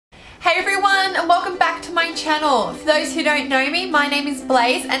everyone, and welcome back to my channel. For those who don't know me, my name is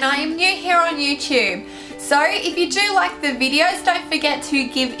Blaze and I am new here on YouTube. So if you do like the videos, don't forget to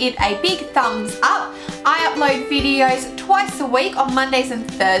give it a big thumbs up. I upload videos twice a week on Mondays and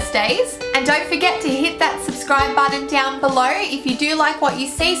Thursdays. And don't forget to hit that subscribe button down below if you do like what you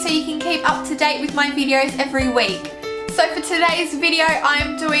see, so you can keep up to date with my videos every week. So for today's video, I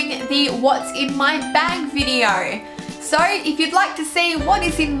am doing the what's in my bag video. So if you'd like to see what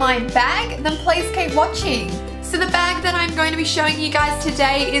is in my bag, then please keep watching. So the bag that I'm going to be showing you guys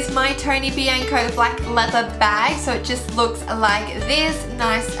today is my Tony Bianco black leather bag. So it just looks like this,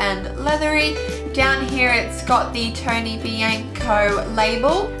 nice and leathery. Down here it's got the Tony Bianco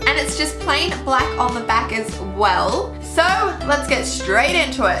label and it's just plain black on the back as well. So let's get straight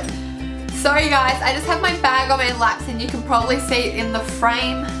into it. Sorry guys, I just have my bag on my laps and you can probably see it in the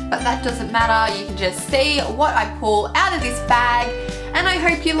frame, but that doesn't matter. You can just see what I pull out of this bag and I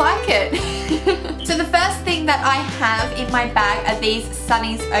hope you like it. So the first thing that I have in my bag are these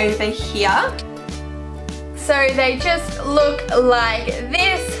sunnies over here. So they just look like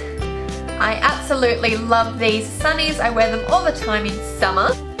this. I absolutely love these sunnies. I wear them all the time in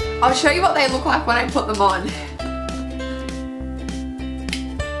summer. I'll show you what they look like when I put them on.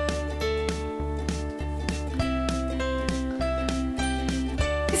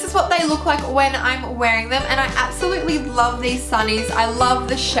 What they look like when I'm wearing them, and I absolutely love these sunnies. I love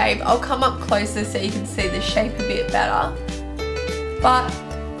the shape. I'll come up closer so you can see the shape a bit better, but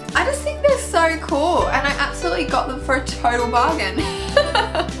I just think they're so cool and I absolutely got them for a total bargain.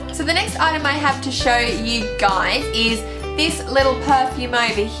 So the next item I have to show you guys is this little perfume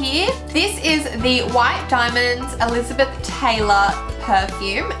over here. This is the White Diamonds Elizabeth Taylor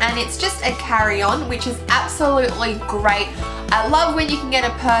perfume and it's just a carry-on, which is absolutely great. I love when you can get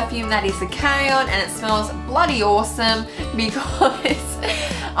a perfume that is a carry-on and it smells bloody awesome, because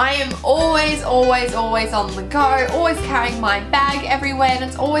I am always on the go, always carrying my bag everywhere, and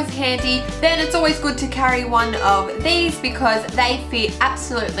it's always handy. Then it's always good to carry one of these because they fit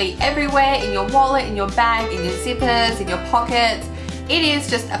absolutely everywhere, in your wallet, in your bag, in your zippers, in your pockets. It is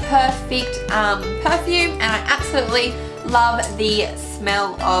just a perfect perfume and I absolutely love the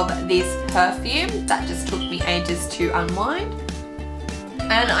smell of this perfume. That just took me ages to unwind.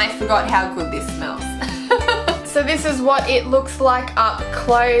 And I forgot how good this smells. So this is what it looks like up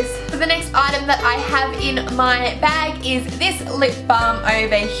close. So the next item that I have in my bag is this lip balm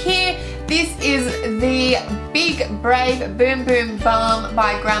over here. This is the Big Brave Boom Boom Balm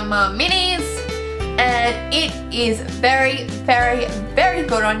by Grandma Minis. And it is very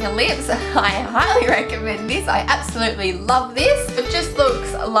good on your lips. I highly recommend this. I absolutely love this. It just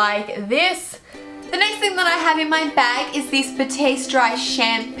looks like this. The next thing that I have in my bag is this Batiste Dry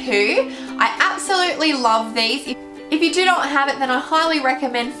Shampoo. I absolutely love these. If you do not have it, then I highly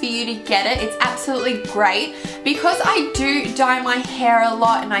recommend for you to get it. It's absolutely great because I do dye my hair a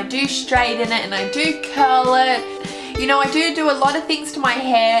lot and I do straighten it and I do curl it. You know, I do a lot of things to my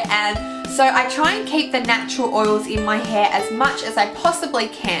hair, and so I try and keep the natural oils in my hair as much as I possibly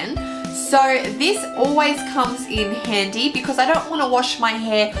can. So this always comes in handy because I don't want to wash my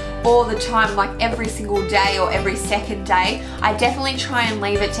hair all the time, like every single day or every second day. I definitely try and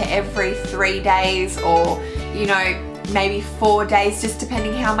leave it to every 3 days, or you know, maybe 4 days, just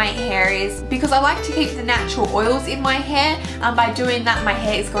depending how my hair is, because I like to keep the natural oils in my hair, and by doing that my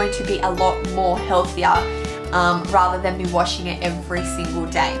hair is going to be a lot more healthier rather than me washing it every single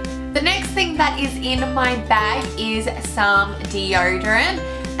day. The next thing that is in my bag is some deodorant,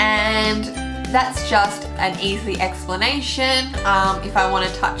 and that's just an easy explanation. If I want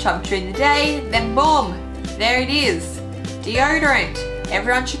to touch up during the day, then boom, there it is, deodorant.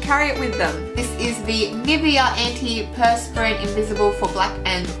 Everyone should carry it with them. This is the Nivea Anti-Perspirant Invisible for Black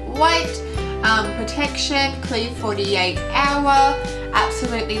and White Protection Clear 48 Hour.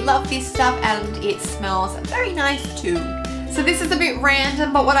 Absolutely love this stuff and it smells very nice too. So this is a bit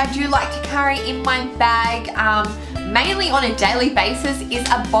random, but what I do like to carry in my bag, mainly on a daily basis, is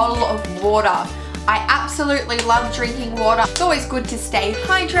a bottle of water. I absolutely love drinking water. It's always good to stay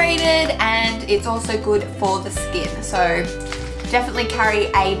hydrated and it's also good for the skin. So definitely carry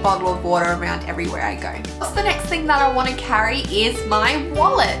a bottle of water around everywhere I go. So the next thing that I want to carry is my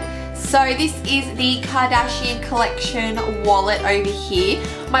wallet. So this is the Kardashian Collection wallet over here.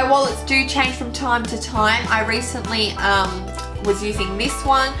 My wallets do change from time to time. I recently was using this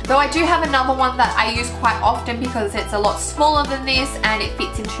one, though I do have another one that I use quite often because it's a lot smaller than this and it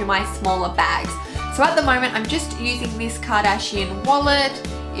fits into my smaller bags. So at the moment I'm just using this Kardashian wallet.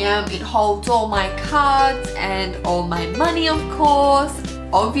 It holds all my cards and all my money, of course.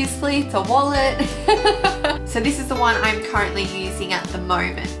 Obviously it's a wallet. So this is the one I'm currently using at the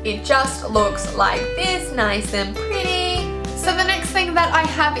moment. It just looks like this, nice and pretty. So the next thing that I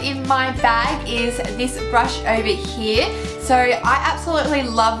have in my bag is this brush over here. So I absolutely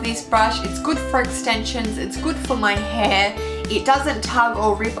love this brush. It's good for extensions, it's good for my hair. It doesn't tug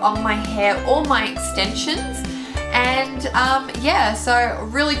or rip on my hair or my extensions. And yeah, so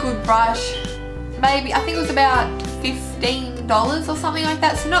really good brush. Maybe, I think it was about $15 or something like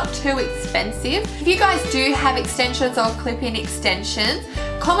that, so not too expensive. If you guys do have extensions or clip-in extensions,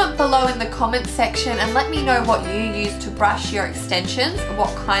 comment below in the comment section and let me know what you use to brush your extensions,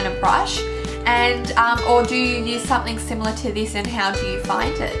 what kind of brush, and or do you use something similar to this and how do you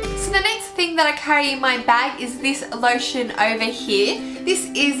find it? So the next thing that I carry in my bag is this lotion over here. This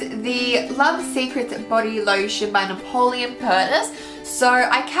is the Love Secrets Body Lotion by Napoleon Curtis. So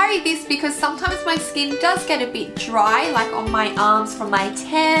I carry this because sometimes my skin does get a bit dry, like on my arms from my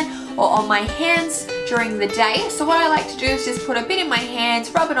tan or on my hands during the day. So what I like to do is just put a bit in my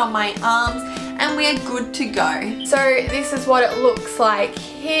hands, rub it on my arms, and we're good to go. So this is what it looks like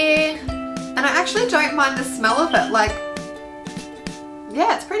here. And I actually don't mind the smell of it, like,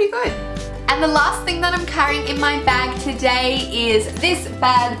 yeah, it's pretty good. And the last thing that I'm carrying in my bag today is this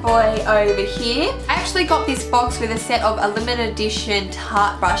bad boy over here. I actually got this box with a set of a limited edition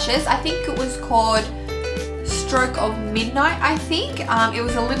Tarte brushes. I think it was called Stroke of Midnight, I think. It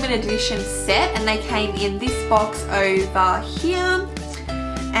was a limited edition set and they came in this box over here.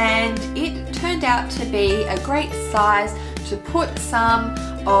 And it turned out to be a great size to put some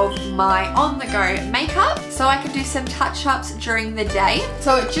of my on-the-go makeup so I can do some touch-ups during the day.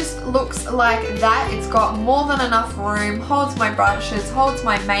 So it just looks like that. It's got more than enough room, holds my brushes, holds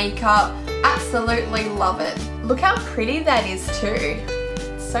my makeup. Absolutely love it. Look how pretty that is too.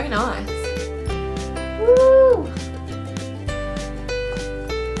 It's so nice. Woo!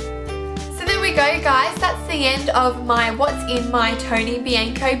 So there we go guys, that's the end of my what's in my Tony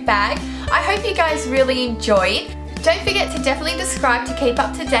Bianco bag. I hope you guys really enjoyed. Don't forget to definitely subscribe to keep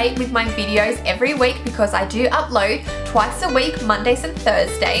up to date with my videos every week because I do upload twice a week, Mondays and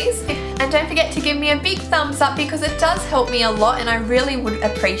Thursdays. And don't forget to give me a big thumbs up because it does help me a lot and I really would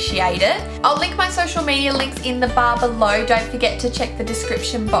appreciate it. I'll link my social media links in the bar below. Don't forget to check the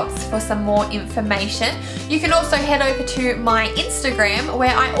description box for some more information. You can also head over to my Instagram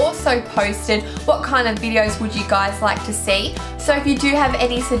where I also posted what kind of videos would you guys like to see. So if you do have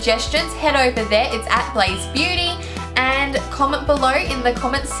any suggestions, head over there. It's at BlayzeBeauty. And comment below in the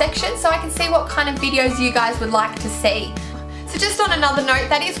comments section so I can see what kind of videos you guys would like to see. So just on another note,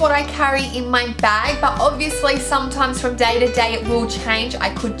 that is what I carry in my bag, but obviously sometimes from day to day it will change. I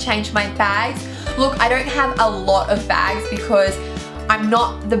could change my bags. Look, I don't have a lot of bags because I'm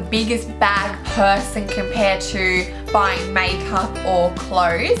not the biggest bag person compared to buying makeup or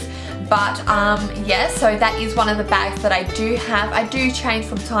clothes. But yeah, so that is one of the bags that I do have. I do change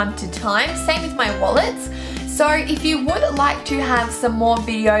from time to time, same with my wallets. So if you would like to have some more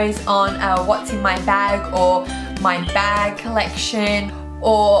videos on what's in my bag or my bag collection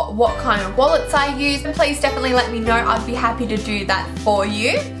or what kind of wallets I use, please definitely let me know. I'd be happy to do that for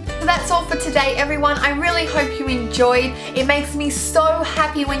you. So that's all for today everyone. I really hope you enjoyed. It makes me so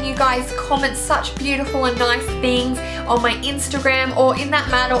happy when you guys comment such beautiful and nice things on my Instagram or in that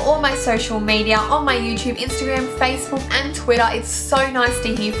matter all my social media, on my YouTube, Instagram, Facebook and Twitter. It's so nice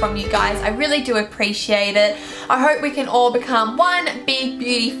to hear from you guys. I really do appreciate it. I hope we can all become one big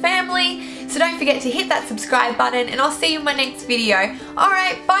beauty family. So don't forget to hit that subscribe button and I'll see you in my next video.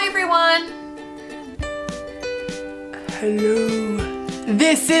 Alright, bye everyone. Hello.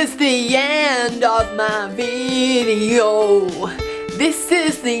 This is the end of my video. This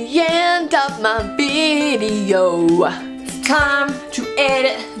is the end of my video. It's time to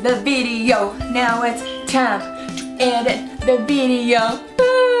edit the video. Now it's time to edit the video.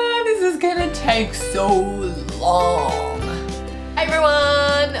 This is gonna take so long. Bye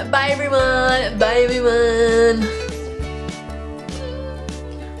everyone. Bye everyone. Bye everyone.